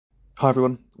Hi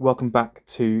everyone, welcome back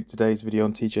to today's video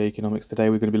on TJ Economics. Today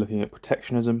we're going to be looking at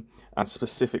protectionism and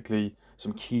specifically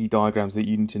some key diagrams that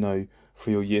you need to know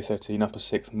for your Year 13 Upper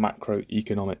 6th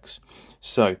macroeconomics.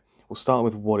 So we'll start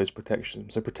with what is protectionism.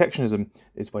 So protectionism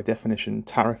is by definition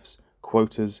tariffs,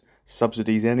 quotas,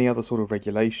 subsidies, any other sort of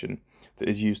regulation that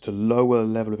is used to lower the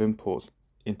level of imports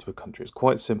into a country. It's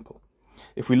quite simple.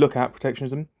 If we look at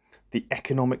protectionism, the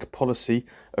economic policy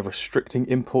of restricting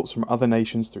imports from other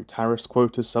nations through tariffs,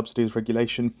 quotas, subsidies,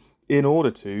 regulation in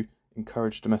order to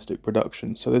encourage domestic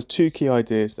production. So there's two key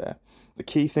ideas there. The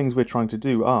key things we're trying to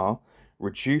do are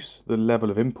reduce the level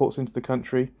of imports into the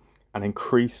country and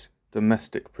increase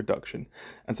domestic production.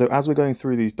 And so as we're going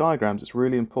through these diagrams, it's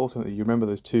really important that you remember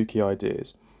those two key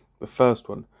ideas. The first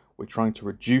one, we're trying to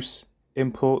reduce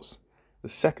imports. The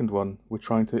second one, we're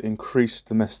trying to increase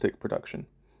domestic production.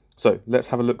 So let's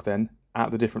have a look then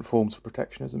at the different forms of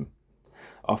protectionism.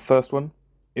 Our first one,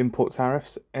 import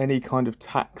tariffs, any kind of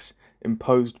tax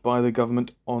imposed by the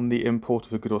government on the import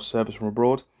of a good or service from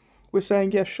abroad. We're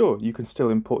saying, yeah, sure, you can still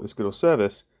import this good or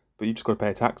service, but you just got to pay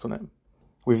a tax on it.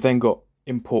 We've then got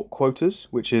import quotas,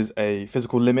 which is a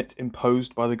physical limit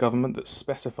imposed by the government that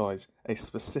specifies a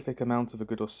specific amount of a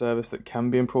good or service that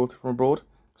can be imported from abroad.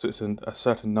 So it's a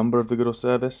certain number of the good or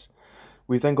service.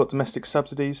 We've then got domestic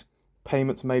subsidies,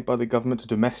 payments made by the government to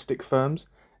domestic firms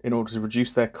in order to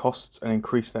reduce their costs and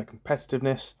increase their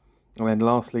competitiveness. And then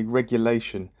lastly,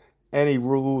 regulation, any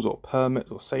rules or permits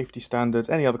or safety standards,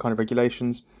 any other kind of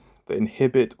regulations that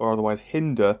inhibit or otherwise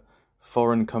hinder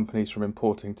foreign companies from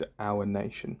importing to our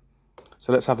nation.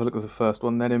 So let's have a look at the first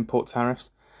one, then import tariffs.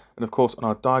 And of course, on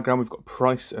our diagram, we've got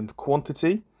price and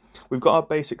quantity. We've got our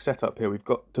basic setup here. We've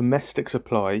got domestic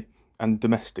supply and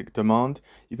domestic demand.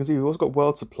 You can see we've also got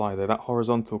world supply there, that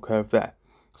horizontal curve there.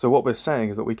 So what we're saying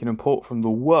is that we can import from the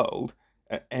world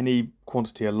at any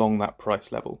quantity along that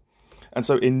price level. And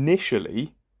so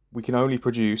initially, we can only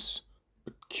produce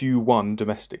Q1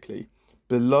 domestically.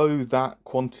 Below that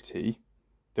quantity,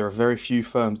 there are very few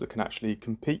firms that can actually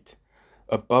compete.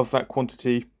 Above that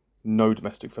quantity, no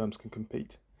domestic firms can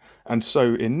compete. And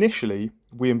so initially,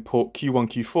 we import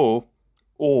Q1, Q4,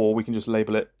 or we can just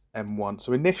label it M1.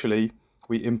 So initially,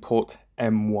 we import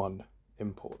M1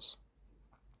 imports.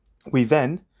 We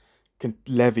then can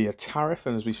levy a tariff,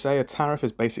 and as we say, a tariff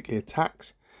is basically a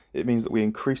tax. It means that we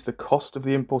increase the cost of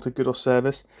the imported good or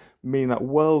service, meaning that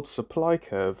world supply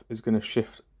curve is going to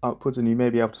shift upwards, and you may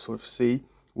be able to sort of see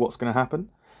what's going to happen.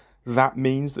 That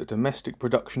means that domestic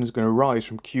production is going to rise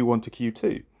from Q1 to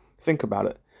Q2. Think about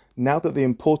it. Now that the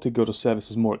imported good or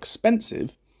service is more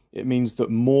expensive, it means that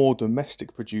more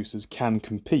domestic producers can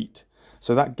compete.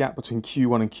 So that gap between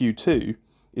Q1 and Q2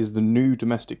 is the new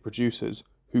domestic producers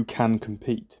who can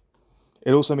compete.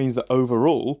 It also means that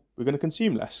overall, we're going to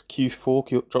consume less.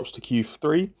 Q4 drops to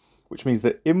Q3, which means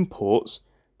that imports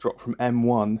drop from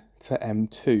M1 to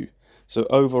M2. So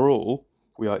overall,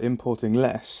 we are importing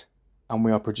less and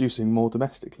we are producing more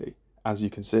domestically, as you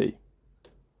can see.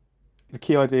 The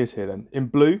key ideas here then. In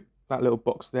blue, that little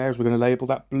box there, as we're going to label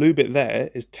that blue bit there,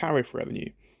 is tariff revenue.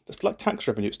 That's like tax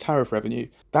revenue, it's tariff revenue.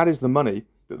 That is the money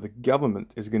that the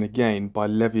government is going to gain by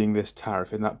levying this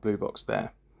tariff in that blue box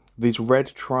there. These red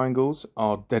triangles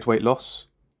are deadweight loss.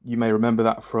 You may remember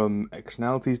that from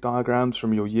externalities diagrams,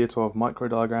 from your Year 12 micro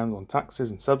diagrams on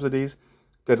taxes and subsidies.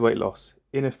 Deadweight loss,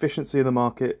 inefficiency in the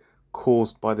market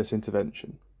caused by this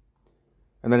intervention.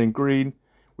 And then in green,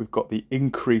 we've got the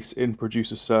increase in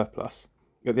producer surplus.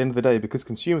 At the end of the day, because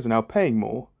consumers are now paying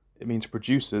more, it means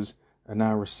producers are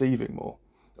now receiving more.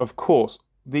 Of course,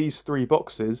 these three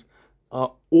boxes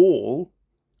are all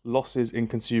losses in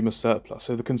consumer surplus.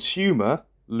 So the consumer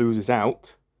loses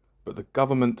out, but the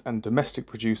government and domestic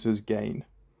producers gain.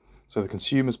 So the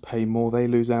consumers pay more, they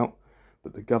lose out,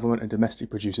 but the government and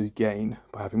domestic producers gain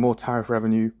by having more tariff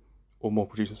revenue or more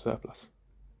producer surplus.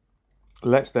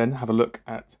 Let's then have a look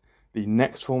at the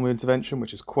next form of intervention,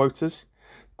 which is quotas.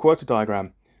 Quota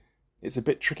diagram. It's a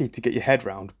bit tricky to get your head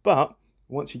around, but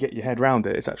once you get your head around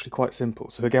it, it's actually quite simple.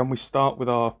 So again, we start with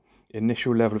our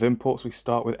initial level of imports. We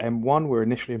start with M1. We're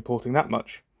initially importing that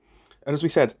much. And as we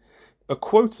said, a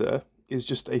quota is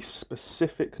just a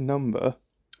specific number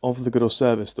of the good or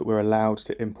service that we're allowed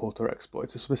to import or export.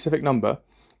 It's a specific number.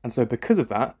 And so because of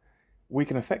that, we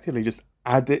can effectively just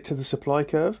add it to the supply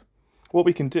curve. What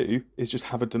we can do is just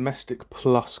have a domestic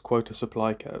plus quota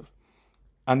supply curve.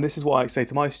 And this is what I say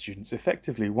to my students.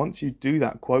 Effectively, once you do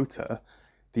that quota,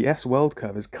 the S-world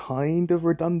curve is kind of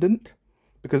redundant.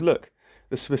 Because look,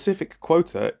 the specific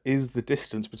quota is the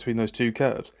distance between those two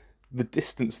curves. The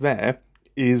distance there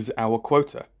is our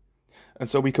quota. And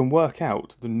so we can work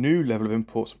out the new level of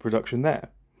imports and production there.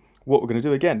 What we're going to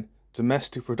do again,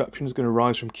 domestic production is going to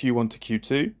rise from Q1 to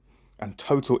Q2, and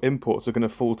total imports are going to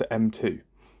fall to M2.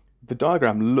 The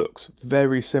diagram looks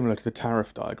very similar to the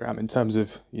tariff diagram in terms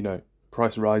of,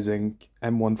 price rising,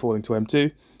 M1 falling to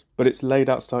M2, but it's laid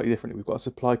out slightly differently. We've got a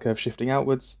supply curve shifting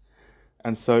outwards,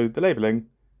 and so the labelling,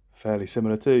 fairly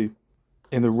similar too.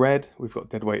 In the red, we've got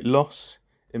deadweight loss.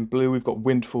 In blue, we've got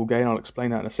windfall gain. I'll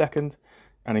explain that in a second.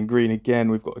 And in green, again,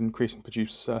 we've got increase in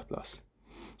producer surplus.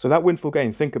 So that windfall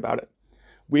gain, think about it.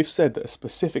 We've said that a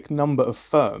specific number of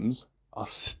firms are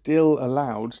still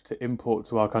allowed to import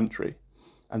to our country.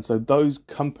 And so those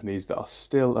companies that are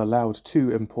still allowed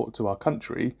to import to our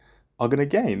country are going to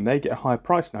gain. They get a higher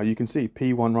price now. You can see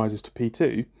P1 rises to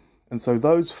P2. And so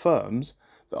those firms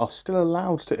that are still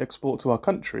allowed to export to our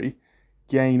country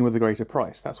gain with a greater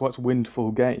price. That's why it's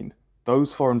windfall gain.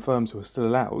 Those foreign firms who are still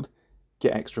allowed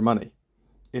get extra money.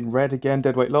 In red again,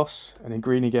 deadweight loss, and in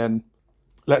green again.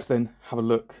 Let's then have a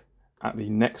look at the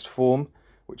next form,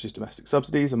 which is domestic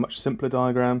subsidies, a much simpler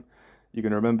diagram. You're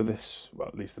going to remember this, well,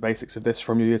 at least the basics of this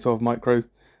from your Year 12 micro.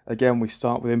 Again, we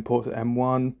start with imports at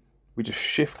M1. We just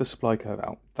shift the supply curve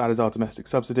out. That is our domestic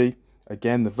subsidy.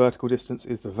 Again, the vertical distance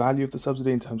is the value of the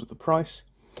subsidy in terms of the price.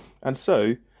 And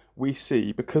so we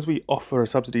see, because we offer a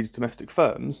subsidy to domestic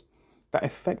firms, that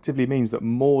effectively means that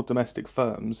more domestic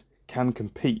firms can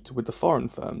compete with the foreign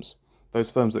firms.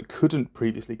 Those firms that couldn't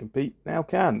previously compete now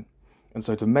can. And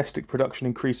so domestic production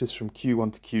increases from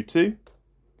Q1 to Q2,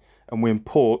 and we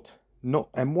import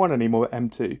not M1 anymore, but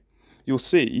M2. You'll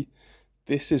see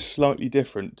this is slightly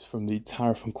different from the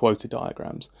tariff and quota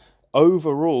diagrams.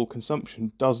 Overall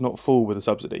consumption does not fall with a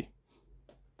subsidy.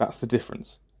 That's the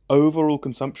difference. Overall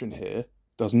consumption here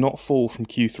does not fall from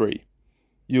Q3.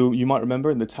 You might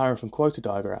remember in the tariff and quota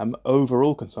diagram,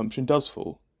 overall consumption does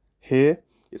fall. Here,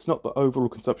 it's not that overall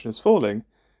consumption is falling,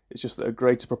 it's just that a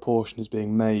greater proportion is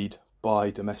being made by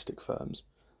domestic firms.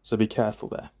 So be careful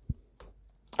there.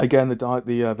 Again,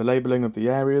 the labelling of the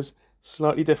areas,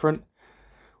 slightly different.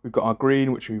 We've got our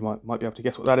green, which we might be able to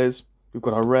guess what that is. We've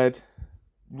got our red,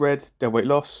 deadweight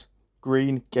loss,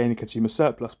 green, gain in consumer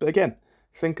surplus. But again,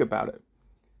 think about it.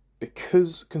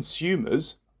 Because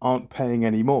consumers aren't paying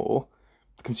any more,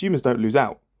 the consumers don't lose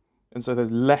out. And so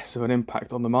there's less of an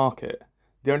impact on the market.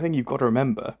 The only thing you've got to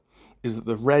remember is that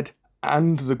the red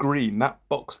and the green, that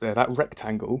box there, that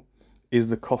rectangle, is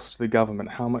the cost to the government,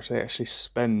 how much they actually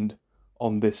spend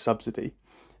on this subsidy.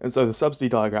 And so the subsidy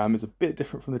diagram is a bit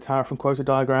different from the tariff and quota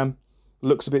diagram,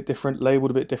 looks a bit different, labelled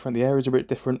a bit different, the areas are a bit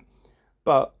different,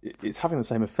 but it's having the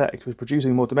same effect. We're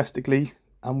producing more domestically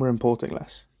and we're importing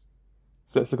less.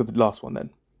 So let's look at the last one then,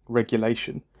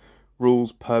 regulation,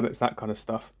 rules, permits, that kind of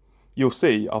stuff. You'll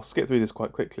see, I'll skip through this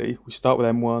quite quickly. We start with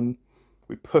M1,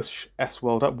 we push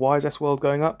S-World up. Why is S-World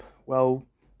going up? Well,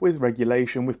 with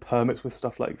regulation, with permits, with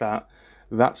stuff like that,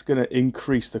 that's going to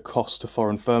increase the cost to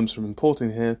foreign firms from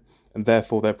importing here, and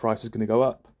therefore their price is going to go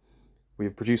up. We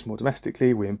produce more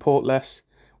domestically, we import less.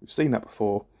 We've seen that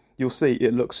before. You'll see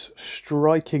it looks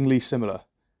strikingly similar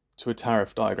to a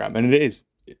tariff diagram, and it is.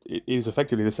 It is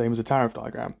effectively the same as a tariff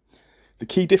diagram. The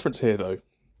key difference here, though,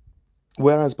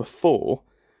 whereas before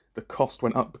the cost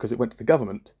went up because it went to the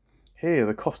government, here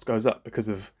the cost goes up because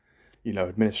of,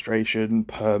 administration,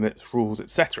 permits, rules,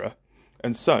 etc.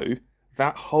 And so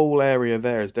that whole area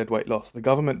there is deadweight loss. The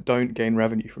government don't gain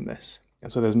revenue from this.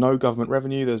 And so there's no government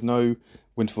revenue, there's no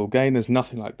windfall gain, there's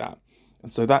nothing like that.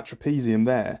 And so that trapezium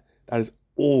there, that is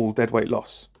all deadweight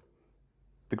loss.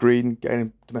 The green, gain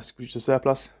in domestic producer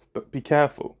surplus, but be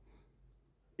careful.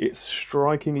 It's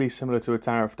strikingly similar to a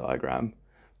tariff diagram,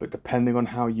 but depending on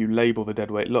how you label the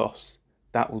deadweight loss,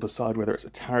 that will decide whether it's a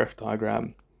tariff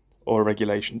diagram or a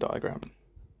regulation diagram.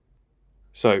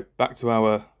 So back to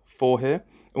our 4 here,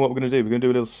 and what we're going to do, we're going to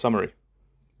do a little summary.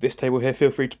 This table here,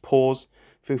 feel free to pause,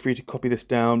 feel free to copy this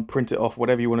down, print it off,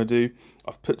 whatever you want to do.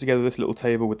 I've put together this little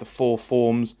table with the 4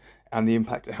 forms and the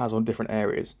impact it has on different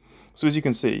areas. So as you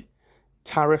can see,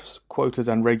 tariffs, quotas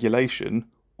and regulation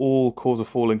all cause a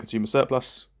fall in consumer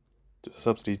surplus.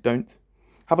 Subsidies don't.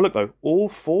 Have a look though, all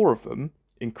 4 of them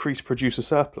increase producer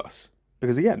surplus.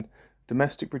 Because again,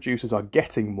 domestic producers are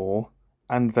getting more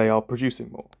and they are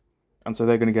producing more. And so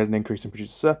they're going to get an increase in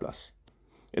producer surplus.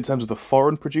 In terms of the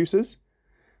foreign producers,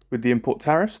 with the import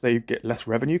tariffs, they get less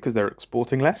revenue because they're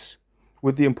exporting less.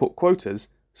 With the import quotas,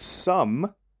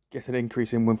 some get an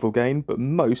increase in windfall gain, but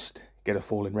most get a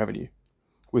fall in revenue.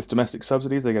 With domestic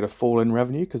subsidies, they get a fall in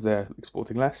revenue because they're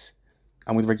exporting less.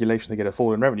 And with regulation, they get a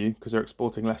fall in revenue because they're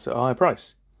exporting less at a higher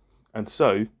price. And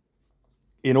so,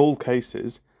 in all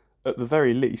cases, at the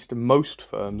very least, most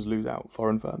firms lose out,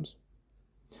 foreign firms.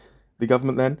 The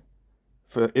government then,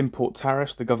 for import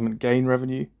tariffs, the government gain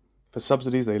revenue. For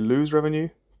subsidies, they lose revenue,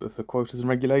 But for quotas and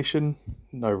regulation,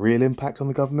 no real impact on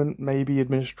the government. Maybe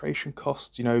administration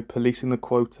costs, policing the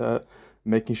quota,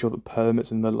 making sure that permits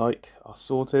and the like are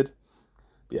sorted.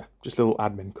 But yeah, just little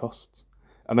admin costs.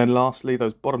 And then lastly,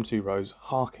 those bottom two rows,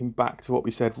 harking back to what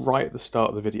we said right at the start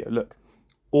of the video. Look,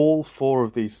 all four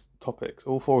of these topics,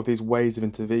 all four of these ways of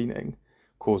intervening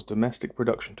cause domestic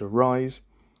production to rise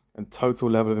and total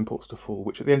level of imports to fall,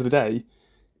 which at the end of the day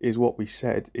is what we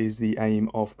said is the aim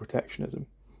of protectionism.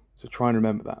 So try and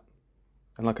remember that.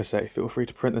 And like I say, feel free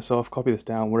to print this off, copy this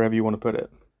down, wherever you want to put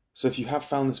it. So if you have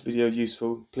found this video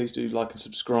useful, please do like and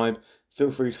subscribe.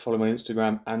 Feel free to follow my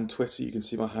Instagram and Twitter. You can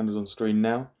see my handles on screen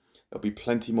now. There'll be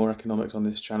plenty more economics on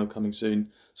this channel coming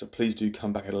soon, so please do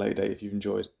come back at a later date if you've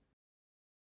enjoyed.